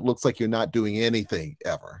casual that it looks like you're not doing anything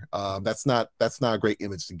ever. That's not a great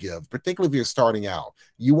image to give, particularly if you're starting out.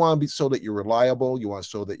 You want to show that you're reliable. You want to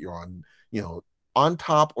show that you're on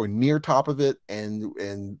top or near top of it,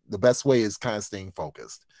 and the best way is kind of staying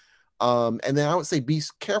focused. And then I would say be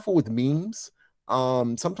careful with memes.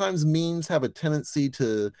 Sometimes memes have a tendency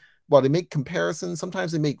to while they make comparisons,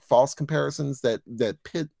 sometimes they make false comparisons that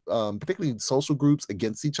pit particularly social groups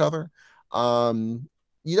against each other.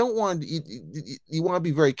 You don't want you want to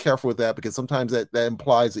be very careful with that, because sometimes that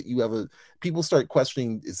implies that you have people start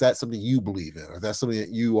questioning, is that something you believe in, or that's something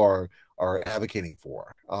that you are advocating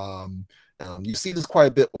for. You see this quite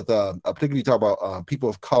a bit with particularly talk about people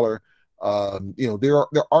of color.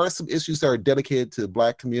 There are some issues that are dedicated to the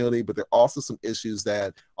Black community, but there are also some issues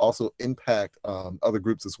that also impact other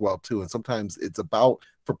groups as well too. And sometimes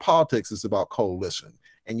for politics, it's about coalition.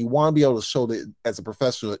 And you want to be able to show that as a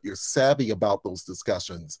professional that you're savvy about those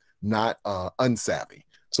discussions, not unsavvy.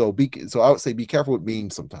 So I would say be careful with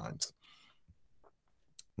memes sometimes.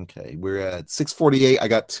 Okay, we're at 6:48. I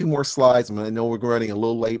got 2 more slides. I know we're running a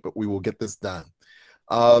little late, but we will get this done.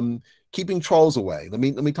 Keeping trolls away. Let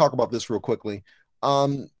me talk about this real quickly.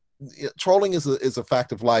 Trolling is a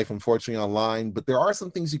fact of life, unfortunately, online, but there are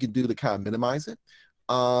some things you can do to kind of minimize it.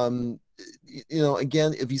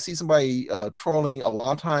 Again, if you see somebody trolling, a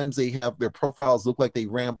lot of times they have their profiles look like they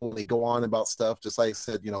ramble, they go on about stuff, just like I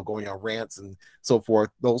said, going on rants and so forth.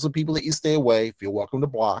 Those are people that you stay away. Feel welcome to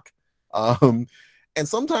block. And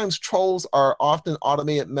sometimes trolls are often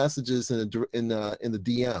automated messages in the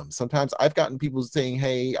DM. Sometimes I've gotten people saying,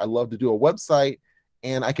 "Hey, I love to do a website,"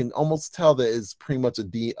 and I can almost tell that it's pretty much an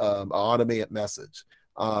automated message.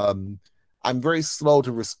 I'm very slow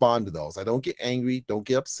to respond to those. I don't get angry, don't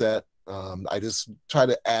get upset. I just try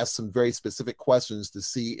to ask some very specific questions to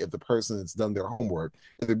see if the person has done their homework.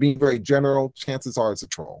 If they're being very general, chances are it's a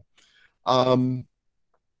troll.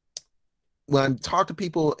 When I talk to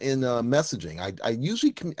people in messaging, I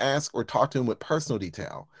usually can ask or talk to them with personal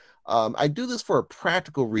detail. I do this for a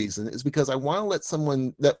practical reason, is because I want to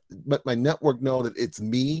let my network know that it's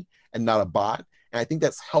me and not a bot. And I think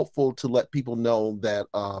that's helpful to let people know that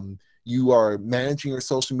you are managing your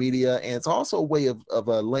social media. And it's also a way of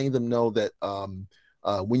letting them know that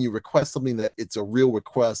when you request something, that it's a real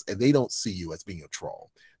request and they don't see you as being a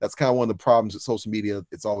troll. That's kind of one of the problems with social media.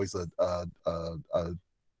 It's always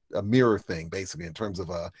a mirror thing, basically, in terms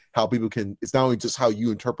of how people can, it's not only just how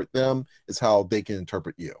you interpret them, it's how they can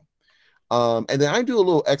interpret you. And then I do a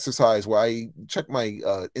little exercise where I check my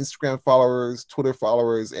Instagram followers, Twitter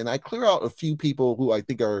followers, and I clear out a few people who I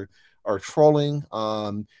think are trolling.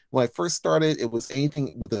 When I first started, it was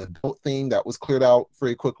anything with the adult theme that was cleared out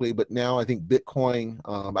very quickly, but now I think Bitcoin,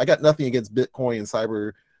 I got nothing against Bitcoin and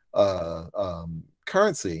cyber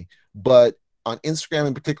currency, but on Instagram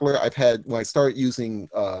in particular, when I started using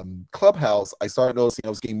Clubhouse, I started noticing I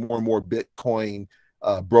was getting more and more Bitcoin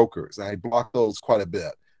brokers, and I blocked those quite a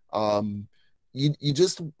bit. You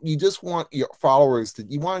just want your followers to,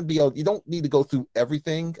 you want to be able, you don't need to go through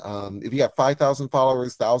everything. If you have 5,000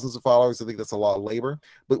 followers, thousands of followers, I think that's a lot of labor.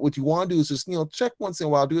 But what you want to do is just, check once in a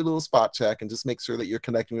while, do a little spot check, and just make sure that you're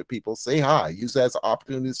connecting with people. Say hi, use that as an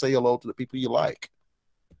opportunity to say hello to the people you like.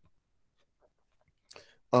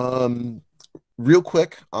 Real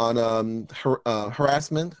quick on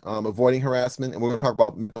harassment, avoiding harassment, and we're going to talk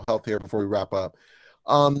about mental health here before we wrap up.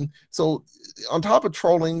 So on top of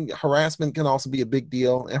trolling, harassment can also be a big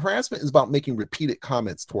deal. And harassment is about making repeated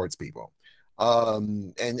comments towards people.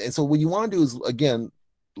 And so what you want to do is, again,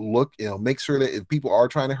 look, make sure that if people are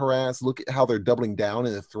trying to harass, look at how they're doubling down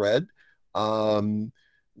in a thread.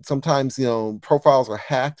 Sometimes, profiles are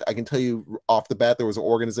hacked. I can tell you off the bat, there was an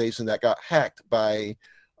organization that got hacked by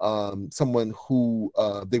someone who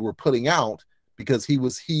they were putting out because he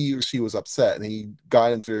or she was upset, and he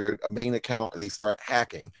got into a main account and they start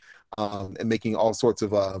hacking and making all sorts of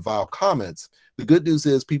vile comments. The good news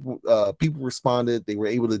is people responded. They were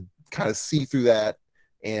able to kind of see through that,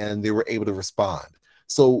 and they were able to respond.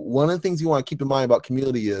 So one of the things you want to keep in mind about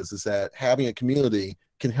community is that having a community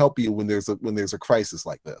can help you when there's a crisis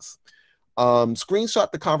like this.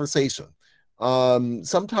 Screenshot the conversation.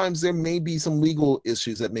 Sometimes there may be some legal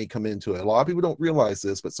issues that may come into it. A lot of people don't realize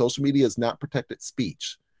this, but social media is not protected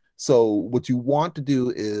speech. So what you want to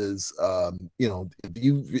do is,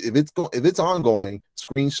 if it's ongoing,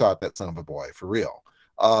 screenshot that son of a boy for real.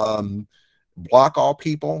 Block all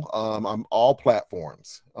people on all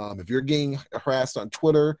platforms. If you're getting harassed on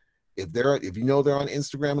Twitter, if they're on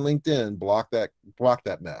Instagram and LinkedIn, block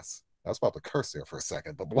that mess. I was about to curse there for a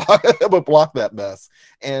second, but block that mess.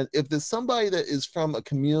 And if there's somebody that is from a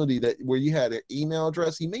community where you had an email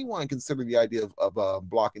address, you may want to consider the idea of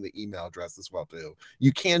blocking the email address as well too.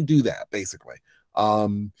 You can do that basically.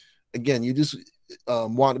 Again, you just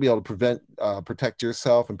want to be able to protect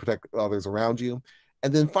yourself and protect others around you.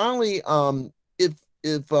 And then finally, if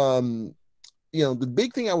the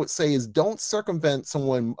big thing I would say is don't circumvent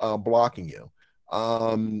someone blocking you.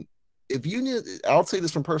 If you need, I'll say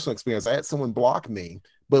this from personal experience. I had someone block me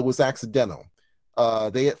but it was accidental.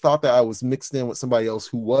 They had thought that I was mixed in with somebody else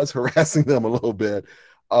who was harassing them a little bit.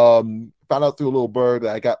 Found out through a little bird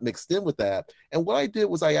that I got mixed in with that. And what I did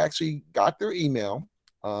was I actually got their email,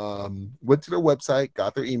 went to their website,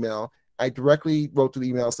 got their email. I directly wrote to the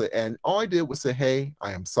email, and all I did was say, "Hey,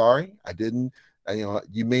 I am sorry. I didn't.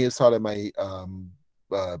 You may have saw that my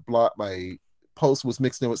my post was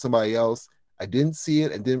mixed in with somebody else. I didn't see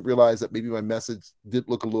it and didn't realize that maybe my message did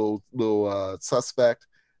look a little suspect,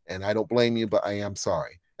 and I don't blame you, but I am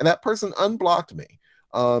sorry." And that person unblocked me.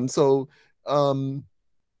 But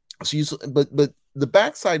the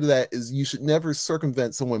backside of that is you should never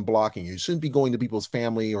circumvent someone blocking you. You shouldn't be going to people's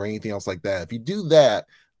family or anything else like that. If you do that,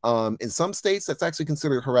 in some states, that's actually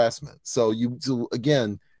considered harassment. So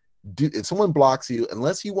again, if someone blocks you,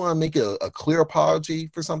 unless you want to make a clear apology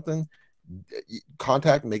for something,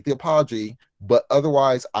 make the apology. But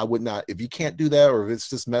otherwise, I would not. If you can't do that, or if it's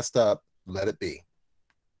just messed up, let it be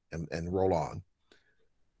and roll on.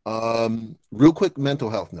 Real quick mental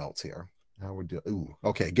health notes here. How we do? Ooh,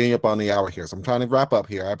 okay, getting up on the hour here, so I'm trying to wrap up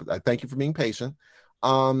here. I thank you for being patient.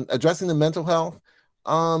 Addressing the mental health.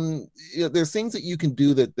 There's things that you can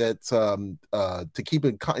do to keep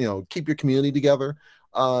it, keep your community together.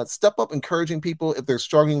 Step up encouraging people if they're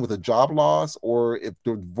struggling with a job loss or if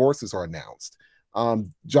divorces are announced.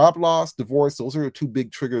 Job loss, divorce, those are two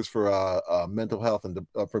big triggers for mental health and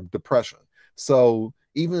for depression. So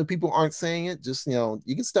even if people aren't saying it, just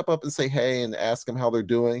you can step up and say hey and ask them how they're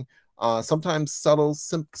doing. Sometimes subtle,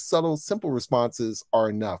 simple responses are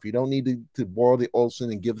enough. You don't need to boil the ocean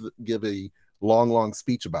and give a long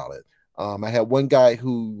speech about it. I had one guy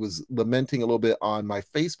who was lamenting a little bit on my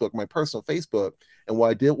Facebook, my personal Facebook, and what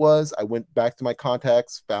I did was I went back to my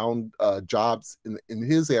contacts, found jobs in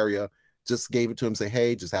his area, just gave it to him, say,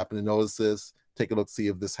 hey, just happened to notice this, take a look, see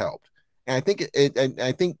if this helped. And I think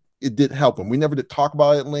it did help him. We never did talk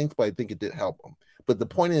about it at length, but I think it did help him. But the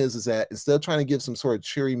point is that instead of trying to give some sort of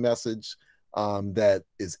cheery message that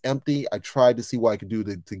is empty, I tried to see what I could do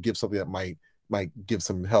to give something that might give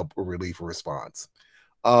some help or relief or response.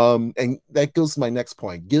 And that goes to my next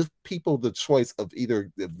point. Give people the choice of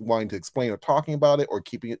either wanting to explain or talking about it or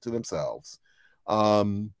keeping it to themselves.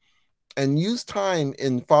 And use time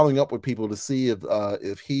in following up with people to see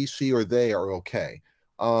if he, she, or they are okay.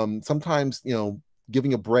 Sometimes,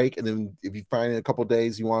 giving a break, and then if you find in a couple of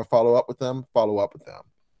days you want to follow up with them.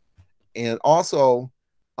 And also,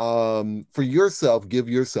 for yourself, give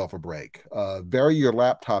yourself a break. Vary your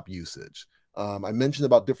laptop usage. I mentioned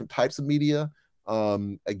about different types of media.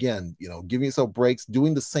 Again, giving yourself breaks,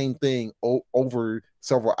 doing the same thing over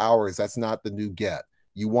several hours, that's not the new get.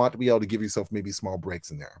 You want to be able to give yourself maybe small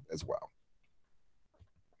breaks in there as well.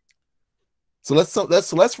 So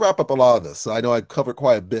let's wrap up a lot of this. So I know I covered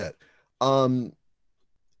quite a bit.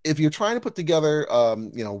 If you're trying to put together,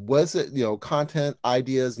 what is it, content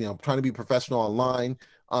ideas, trying to be professional online,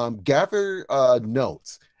 gather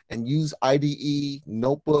notes and use IDE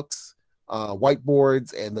notebooks,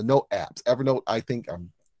 whiteboards, and the note apps. Evernote, I think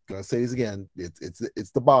I'm gonna say this again, it's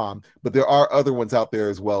the bomb, but there are other ones out there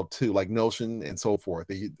as well too, like Notion and so forth,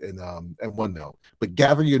 and OneNote. But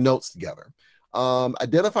gather your notes together,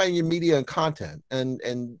 identifying your media and content,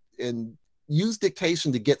 and use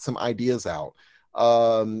dictation to get some ideas out.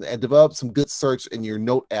 And develop some good search in your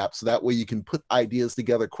note app, so that way you can put ideas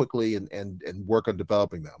together quickly and work on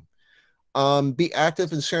developing them. Be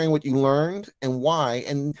active in sharing what you learned and why,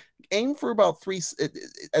 and aim for about 3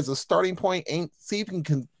 as a starting point. See if you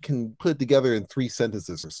can put it together in 3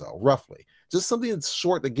 sentences or so, roughly. Just something that's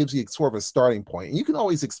short that gives you sort of a starting point. And you can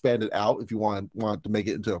always expand it out if you want to make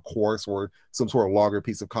it into a course or some sort of longer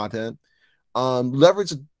piece of content.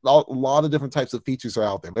 Leverage a lot of different types of features are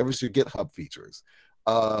out there. Leverage your GitHub features.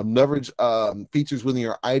 Leverage features within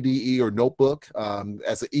your IDE or notebook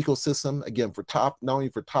as an ecosystem, again, for not only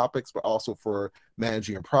for topics, but also for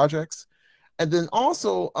managing your projects. And then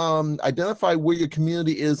also identify where your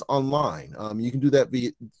community is online. You can do that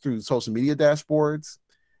through social media dashboards.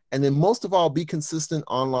 And then most of all, be consistent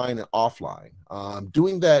online and offline.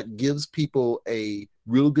 Doing that gives people a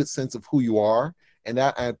real good sense of who you are. And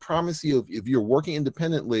that, I promise you, if you're working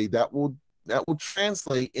independently, that will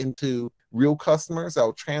translate into real customers. That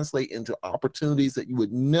will translate into opportunities that you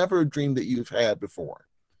would never dream that you've had before.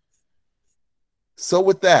 So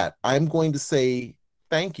with that, I'm going to say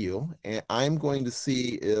thank you, and I'm going to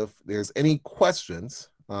see if there's any questions.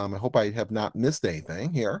 I hope I have not missed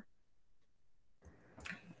anything here.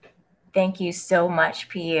 Thank you so much,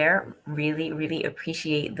 Pierre. Really, really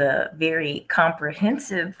appreciate the very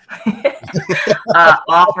comprehensive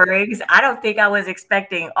offerings. I don't think I was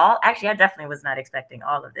expecting actually, I definitely was not expecting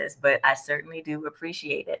all of this, but I certainly do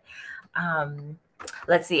appreciate it.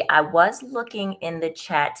 Let's see. I was looking in the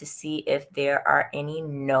chat to see if there are any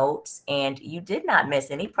notes, and you did not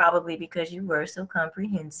miss any, probably because you were so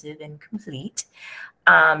comprehensive and complete.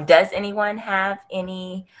 Does anyone have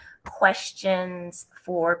any questions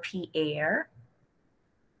for Pierre?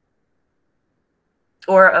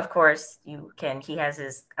 Or, of course, he has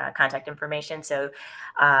his contact information. So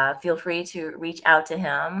feel free to reach out to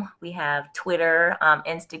him. We have Twitter,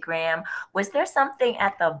 Instagram. Was there something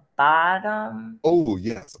at the bottom? Oh,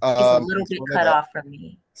 yes. It's a little bit cut off from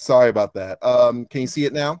me. Sorry about that. Can you see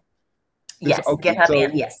it now? Yes. Okay. GitHub, So,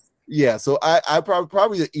 and yes. yeah, so I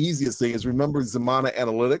probably the easiest thing is remember Zimana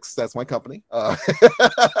Analytics. That's my company. But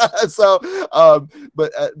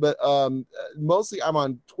mostly I'm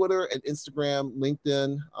on Twitter and Instagram,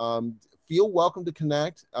 LinkedIn. Feel welcome to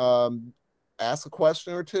connect. Ask a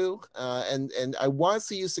question or two, and I want to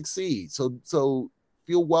see you succeed. So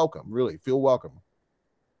feel welcome. Really feel welcome.